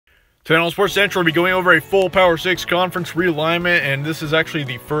Today on Sports Central, we'll be going over a full Power 6 conference realignment, and this is actually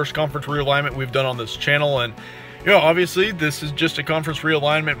the first conference realignment we've done on this channel. And obviously this is just a conference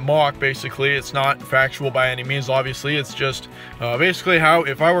realignment mock. Basically, it's not factual by any means. Obviously, it's just basically how,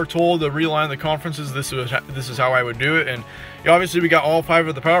 if I were told to realign the conferences, this is how I would do it. And obviously we got all 5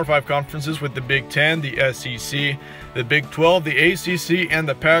 of the Power 5 conferences with the Big 10, the SEC, the Big 12, the ACC, and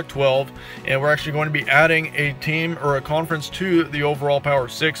the Pac-12, and we're actually going to be adding a team or a conference to the overall Power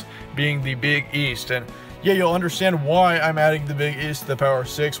 6, being the Big East. And yeah, you'll understand why I'm adding the Big East to the Power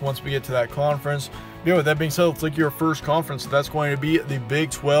 6 once we get to that conference. With that being said, let's look at your first conference. That's going to be the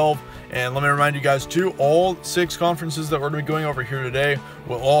Big 12. And let me remind you guys too, all 6 conferences that we're going to be going over here today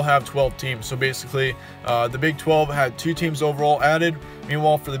will all have 12 teams. So basically, the Big 12 had 2 teams overall added.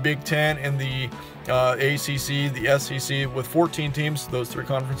 Meanwhile, for the Big 10 and the ACC, the SEC with 14 teams, those 3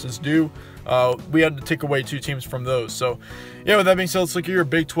 conferences do. We had to take away 2 teams from those. So yeah, with that being said, let's look at your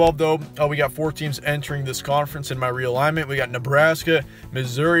Big 12 though. We got 4 teams entering this conference in my realignment. We got Nebraska,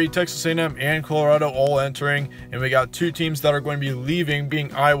 Missouri, Texas A&M, and Colorado all entering, and we got 2 teams that are going to be leaving,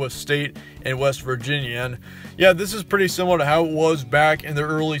 being Iowa State and West Virginia. And yeah, this is pretty similar to how it was back in the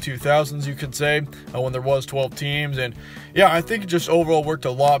early 2000s, you could say, when there was 12 teams. And yeah, I think it just overall worked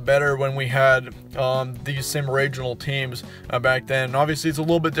a lot better when we had these same regional teams back then. And obviously, it's a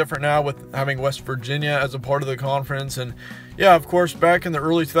little bit different now with having West Virginia as a part of the conference. And yeah, of course, back in the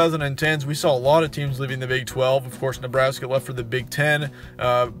early 2010s, we saw a lot of teams leaving the Big 12. Of course, Nebraska left for the Big 10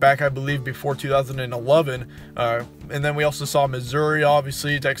 back, I believe, before 2011. And then we also saw Missouri,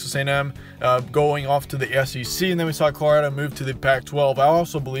 obviously, Texas A&M going off to the SEC. And then we saw Colorado move to the Pac-12. I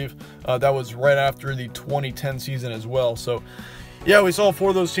also believe that was right after the 2010 season as well. So yeah, we saw 4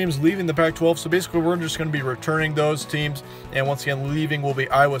 of those teams leaving the Pac-12, so basically we're just going to be returning those teams, and once again, leaving will be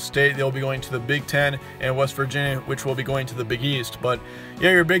Iowa State. They'll be going to the Big 10, and West Virginia, which will be going to the Big East. But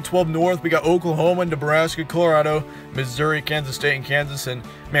yeah, your Big 12 North, we got Oklahoma, Nebraska, Colorado, Missouri, Kansas State, and Kansas. And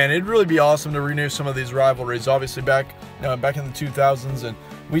man, it'd really be awesome to renew some of these rivalries. Obviously, back in the 2000s, and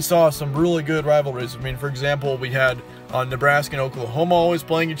we saw some really good rivalries. I mean, for example, we had Nebraska and Oklahoma always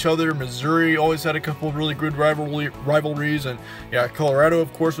playing each other. Missouri always had a couple of really good rivalries, and yeah, Colorado,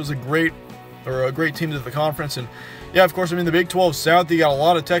 of course, was a great team to the conference. And yeah, of course, I mean, the Big 12 South, you got a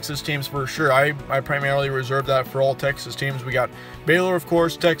lot of Texas teams for sure. I primarily reserved that for all Texas teams. We got Baylor, of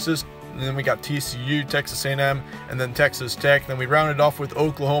course, Texas, and then we got TCU, Texas A&M, and then Texas Tech. Then we rounded off with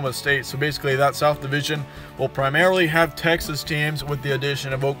Oklahoma State. So basically, that South Division will primarily have Texas teams with the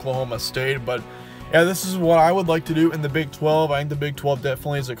addition of Oklahoma State. But yeah, this is what I would like to do in the Big 12. I think the Big 12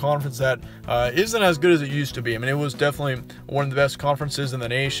 definitely is a conference that isn't as good as it used to be. I mean, it was definitely one of the best conferences in the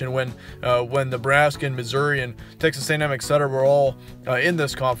nation when Nebraska and Missouri and Texas A&M, etc., were all in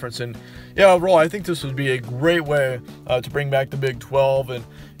this conference. And yeah, overall, I think this would be a great way to bring back the Big 12. And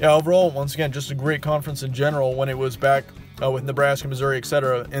yeah, overall, once again, just a great conference in general when it was back with Nebraska, Missouri,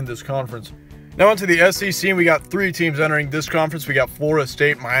 etc., in this conference. Now onto the SEC, and we got 3 teams entering this conference. We got Florida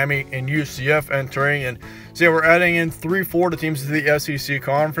State, Miami, and UCF entering. And so yeah, we're adding in 3 Florida teams to the SEC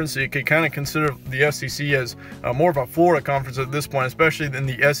conference. So you could kind of consider the SEC as more of a Florida conference at this point, especially in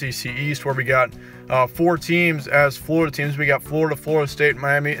the SEC East, where we got 4 teams as Florida teams. We got Florida, Florida State,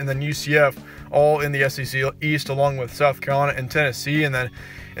 Miami, and then UCF all in the SEC East, along with South Carolina and Tennessee. And then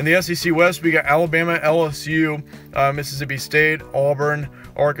in the SEC West, we got Alabama, LSU, Mississippi State, Auburn,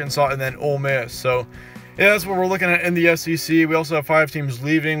 Arkansas, and then Ole Miss. So yeah, that's what we're looking at in the SEC. We also have 5 teams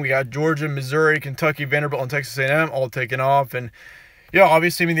leaving. We got Georgia, Missouri, Kentucky, Vanderbilt, and Texas A&M all taking off. And yeah,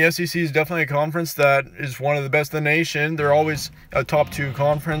 obviously, I mean, the SEC is definitely a conference that is one of the best in the nation. They're always a top 2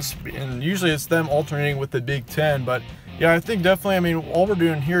 conference, and usually it's them alternating with the Big 10. But yeah, I think definitely, I mean, all we're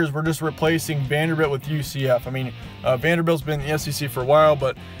doing here is we're just replacing Vanderbilt with UCF. I mean, Vanderbilt's been in the SEC for a while,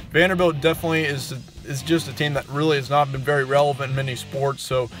 but Vanderbilt definitely is just a team that really has not been very relevant in many sports.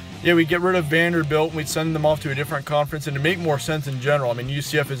 So yeah, we get rid of Vanderbilt and we send them off to a different conference, and to make more sense in general. I mean,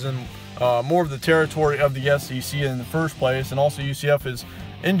 UCF is in more of the territory of the SEC in the first place, and also UCF is,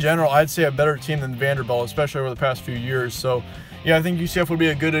 in general, I'd say a better team than Vanderbilt, especially over the past few years. So yeah, I think UCF would be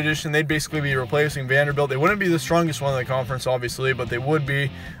a good addition. They'd basically be replacing Vanderbilt. They wouldn't be the strongest one in the conference, obviously, but they would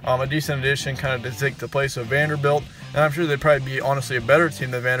be a decent addition, kind of to take the place of Vanderbilt. And I'm sure they'd probably be, honestly, a better team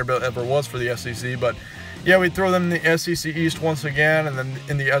than Vanderbilt ever was for the SEC. But yeah, we'd throw them in the SEC East once again, and then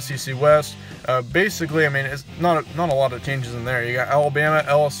in the SEC West. Basically, I mean, it's not a lot of changes in there. You got Alabama,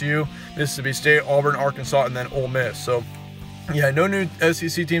 LSU, Mississippi State, Auburn, Arkansas, and then Ole Miss. So yeah, no new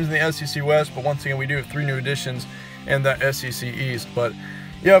SEC teams in the SEC West, but once again, we do have 3 new additions in the SEC East. But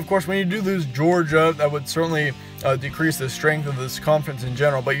yeah, of course, when you do lose Georgia, that would certainly decrease the strength of this conference in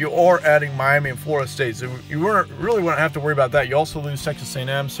general, but you are adding Miami and Florida State, so you really wouldn't have to worry about that. You also lose Texas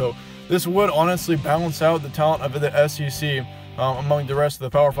A&M, so this would honestly balance out the talent of the SEC among the rest of the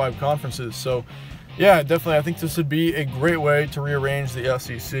Power 5 conferences. So yeah, definitely, I think this would be a great way to rearrange the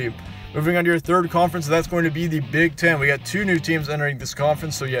SEC. Moving on to your third conference, that's going to be the Big Ten. We got 2 new teams entering this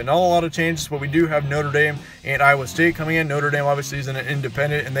conference, so yeah, not a lot of changes, but we do have Notre Dame and Iowa State coming in. Notre Dame obviously is an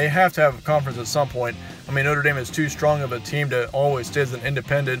independent, and they have to have a conference at some point. I mean, Notre Dame is too strong of a team to always stay as an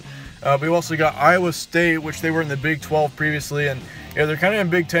independent. We've also got Iowa State, which they were in the Big 12 previously, and yeah, they're kind of in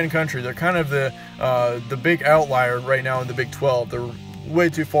Big 10 country. They're kind of the big outlier right now in the Big 12. They're way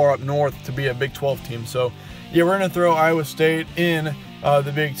too far up north to be a Big 12 team. So yeah, we're going to throw Iowa State in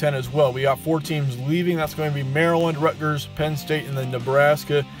the Big 10 as well. We got 4 teams leaving. That's going to be Maryland, Rutgers, Penn State, and then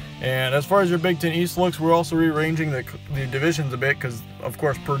Nebraska. And as far as your Big 10 East looks, we're also rearranging the divisions a bit because, of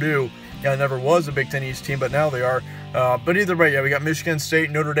course, Purdue never was a Big 10 East team, but now they are. But either way, yeah, we got Michigan State,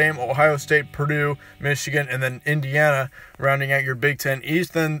 Notre Dame, Ohio State, Purdue, Michigan, and then Indiana rounding out your Big 10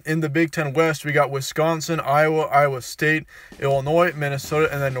 East. Then in the Big 10 West, we got Wisconsin, Iowa, Iowa State, Illinois,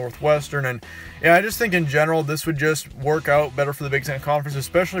 Minnesota, and then Northwestern. And yeah, I just think in general, this would just work out better for the Big 10 Conference,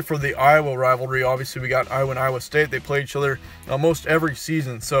 especially for the Iowa rivalry. Obviously, we got Iowa and Iowa State. They play each other almost every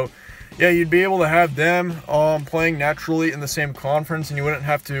season. So yeah, you'd be able to have them playing naturally in the same conference, and you wouldn't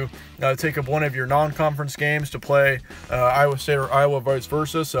have to take up one of your non-conference games to play Iowa State or Iowa, vice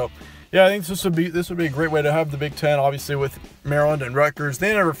versa. So yeah, I think this would be a great way to have the Big Ten. Obviously, with Maryland and Rutgers,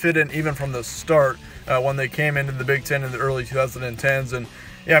 they never fit in even from the start when they came into the Big Ten in the early 2010s, and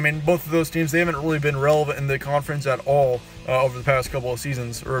yeah, I mean, both of those teams, they haven't really been relevant in the conference at all over the past couple of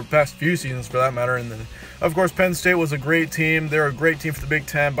seasons, or past few seasons for that matter. And then, of course, Penn State was a great team. They're a great team for the Big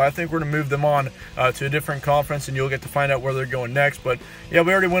Ten, but I think we're going to move them on to a different conference, and you'll get to find out where they're going next. But yeah,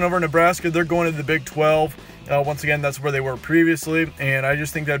 we already went over Nebraska. They're going to the Big 12. Once again, that's where they were previously, and I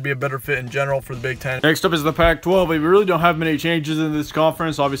just think that'd be a better fit in general for the Big Ten. Next up is the Pac-12. We really don't have many changes in this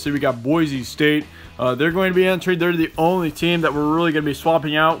conference. Obviously, we got Boise State. They're going to be entering. They're the only team that we're really going to be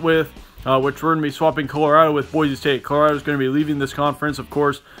swapping out with, which we're going to be swapping Colorado with Boise State. Colorado's going to be leaving this conference, of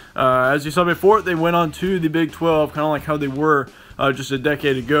course. As you saw before, they went on to the Big 12, kind of like how they were just a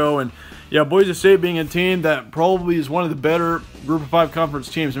decade ago. And yeah, Boise State being a team that probably is one of the better Group of 5 conference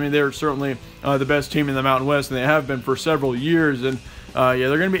teams. I mean, they're certainly the best team in the Mountain West, and they have been for several years. And yeah,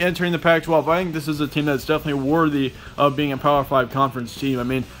 they're going to be entering the Pac-12. I think this is a team that's definitely worthy of being a Power 5 conference team. I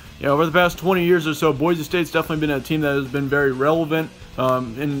mean, yeah, over the past 20 years or so, Boise State's definitely been a team that has been very relevant,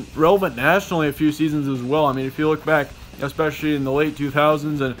 and relevant nationally a few seasons as well. I mean, if you look back, especially in the late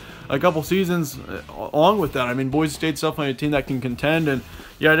 2000s and a couple seasons along with that, I mean, Boise State's definitely a team that can contend, and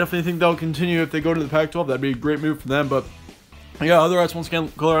yeah, I definitely think they'll continue if they go to the Pac-12. That'd be a great move for them. But yeah, otherwise, once again,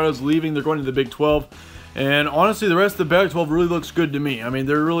 Colorado's leaving. They're going to the Big 12. And honestly, the rest of the Pac-12 really looks good to me. I mean,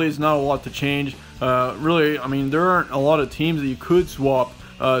 there really is not a lot to change. Really, I mean, there aren't a lot of teams that you could swap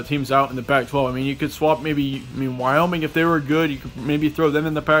teams out in the Pac-12. I mean, you could swap maybe, Wyoming, if they were good, you could maybe throw them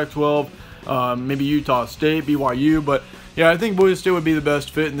in the Pac-12. Maybe Utah State, BYU. But yeah, I think Boise State would be the best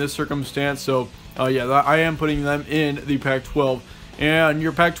fit in this circumstance. So yeah, I am putting them in the Pac-12. And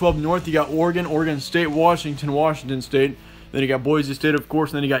your Pac-12 North, you got Oregon, Oregon State, Washington State. Then you got Boise State, of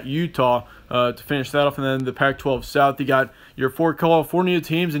course, and then you got Utah to finish that off. And then the Pac-12 South, you got your 4 California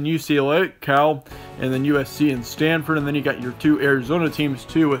teams in UCLA, Cal, and then USC and Stanford. And then you got your 2 Arizona teams,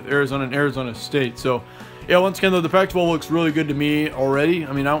 too, with Arizona and Arizona State. So, yeah, once again, though, the Pac-12 looks really good to me already.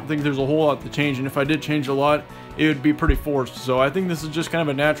 I mean, I don't think there's a whole lot to change. And if I did change a lot, it would be pretty forced. So I think this is just kind of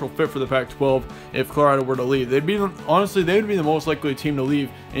a natural fit for the Pac-12 if Colorado were to leave. Honestly, they would be the most likely team to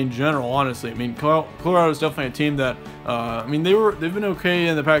leave in general, honestly. I mean, Colorado is definitely a team that, I mean, they've been okay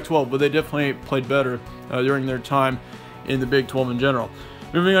in the Pac-12, but they definitely played better during their time in the Big 12 in general.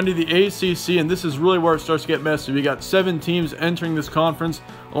 Moving on to the ACC, and this is really where it starts to get messy. We got 7 teams entering this conference,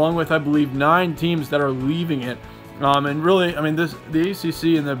 along with, I believe, 9 teams that are leaving it. And really, I mean, the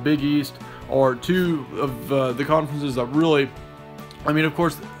ACC and the Big East are 2 of the conferences that really, I mean, of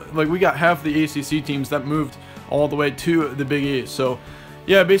course, like we got half the ACC teams that moved all the way to the Big East. So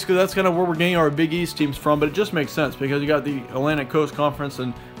yeah, basically that's kind of where we're getting our Big East teams from, but it just makes sense because you got the Atlantic Coast Conference,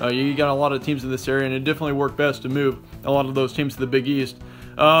 and you got a lot of teams in this area, and it definitely worked best to move a lot of those teams to the Big East.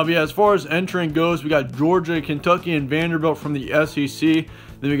 But yeah, as far as entering goes, we got Georgia, Kentucky, and Vanderbilt from the SEC.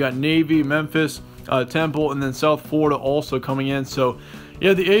 Then we got Navy, Memphis, Temple, and then South Florida also coming in. So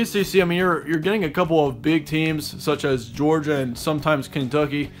yeah, the ACC, I mean, you're getting a couple of big teams such as Georgia and sometimes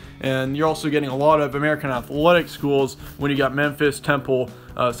Kentucky, and you're also getting a lot of American athletic schools when you got Memphis, Temple,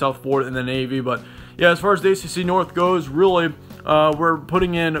 South Florida, and the Navy. But yeah, as far as the ACC North goes, really, we're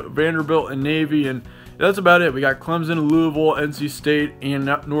putting in Vanderbilt and Navy, and that's about it. We got Clemson, Louisville, NC State, and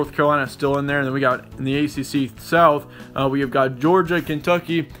North Carolina still in there. And then we got in the ACC South, we have got Georgia,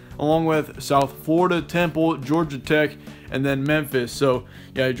 Kentucky, along with South Florida, Temple, Georgia Tech, and then Memphis. So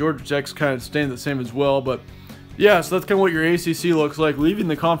yeah, Georgia Tech's kind of staying the same as well. But yeah, so that's kind of what your ACC looks like. Leaving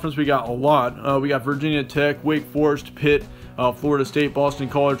the conference, we got a lot. We got Virginia Tech, Wake Forest, Pitt, Florida State, Boston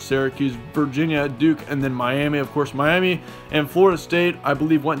College, Syracuse, Virginia, Duke, and then Miami. Of course, Miami and Florida State, I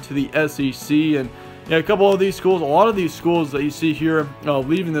believe, went to the SEC. And yeah, a couple of these schools, a lot of these schools that you see here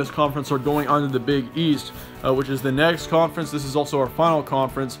leaving this conference are going on to the Big East, which is the next conference. This is also our final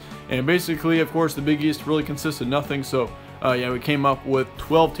conference. And basically, of course, the Big East really consists of nothing. So yeah, we came up with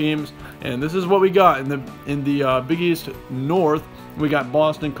 12 teams, and this is what we got in the Big East North. We got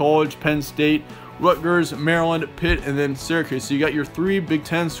Boston College, Penn State, Rutgers, Maryland, Pitt, and then Syracuse. So you got your 3 Big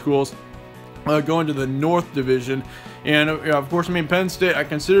Ten schools going to the North Division. And of course, I mean, Penn State, I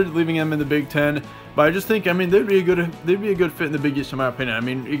considered leaving them in the Big Ten, but I just think, I mean, they'd be a good fit in the Big East, in my opinion. I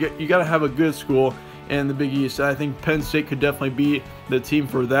mean, you got to have a good school in the Big East. I think Penn State could definitely be the team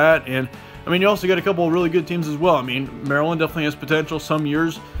for that. And I mean, you also got a couple of really good teams as well. I mean, Maryland definitely has potential some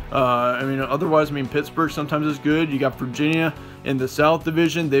years. I mean, otherwise, I mean, Pittsburgh sometimes is good. You got Virginia in the South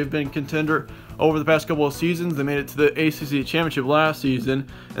Division. They've been contender over the past couple of seasons. They made it to the ACC Championship last season.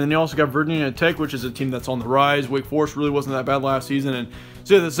 And then you also got Virginia Tech, which is a team that's on the rise. Wake Forest really wasn't that bad last season. And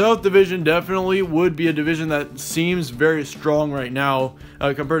so yeah, the South Division definitely would be a division that seems very strong right now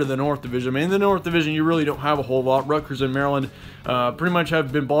compared to the North Division. I mean, in the North Division, you really don't have a whole lot. Rutgers and Maryland pretty much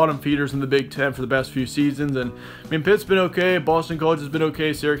have been bottom feeders in the Big Ten for the past few seasons. And I mean, Pitt's been okay. Boston College has been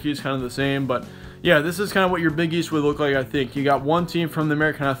okay. Syracuse kind of the same. But yeah, this is kind of what your Big East would look like, I think. You got one team from the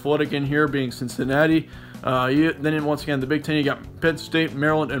American Athletic in here, being Cincinnati. Then once again, the Big Ten, you got Penn State,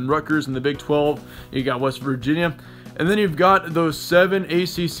 Maryland, and Rutgers. In the Big 12, you got West Virginia. And then you've got those 7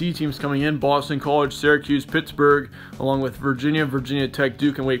 ACC teams coming in: Boston College, Syracuse, Pittsburgh, along with Virginia, Virginia Tech,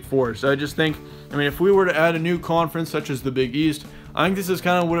 Duke, and Wake Forest. I just think, I mean, if we were to add a new conference such as the Big East, I think this is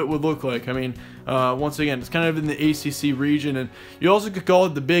kind of what it would look like. I mean, once again, it's kind of in the ACC region, and you also could call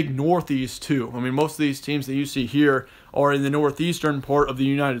it the Big Northeast too. I mean, most of these teams that you see here are in the northeastern part of the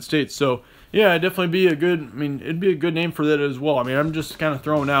United States. So yeah, it'd definitely be a good, I mean, it'd be a good name for that as well. I mean, I'm just kind of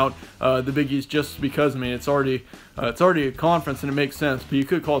throwing out the Big East just because, I mean, it's already a conference and it makes sense, but you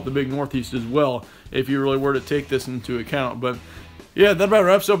could call it the Big Northeast as well if you really were to take this into account. But yeah, that about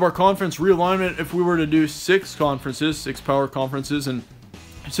wraps up our conference realignment. If we were to do 6 conferences, 6 power conferences, and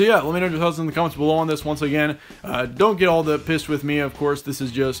so yeah, let me know your thoughts in the comments below on this. Once again, don't get all that pissed with me. Of course, this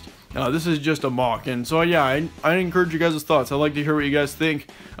is just a mock, and so yeah, I encourage you guys' thoughts. I'd like to hear what you guys think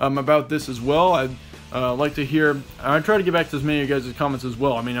about this as well. I'd like to hear. I try to get back to as many of you guys' comments as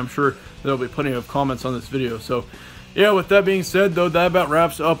well. I mean, I'm sure there'll be plenty of comments on this video. So yeah, with that being said, though, that about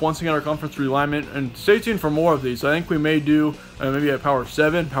wraps up once again our conference realignment, and stay tuned for more of these. I think we may do maybe a Power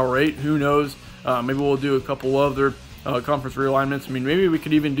 7, Power 8, who knows. Maybe we'll do a couple other conference realignments. I mean, maybe we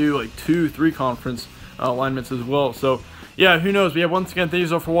could even do like 2-3 conference alignments as well. So yeah, who knows. But yeah, once again, thank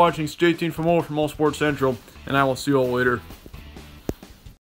you all for watching. Stay tuned for more from All Sports Central, and I will see you all later.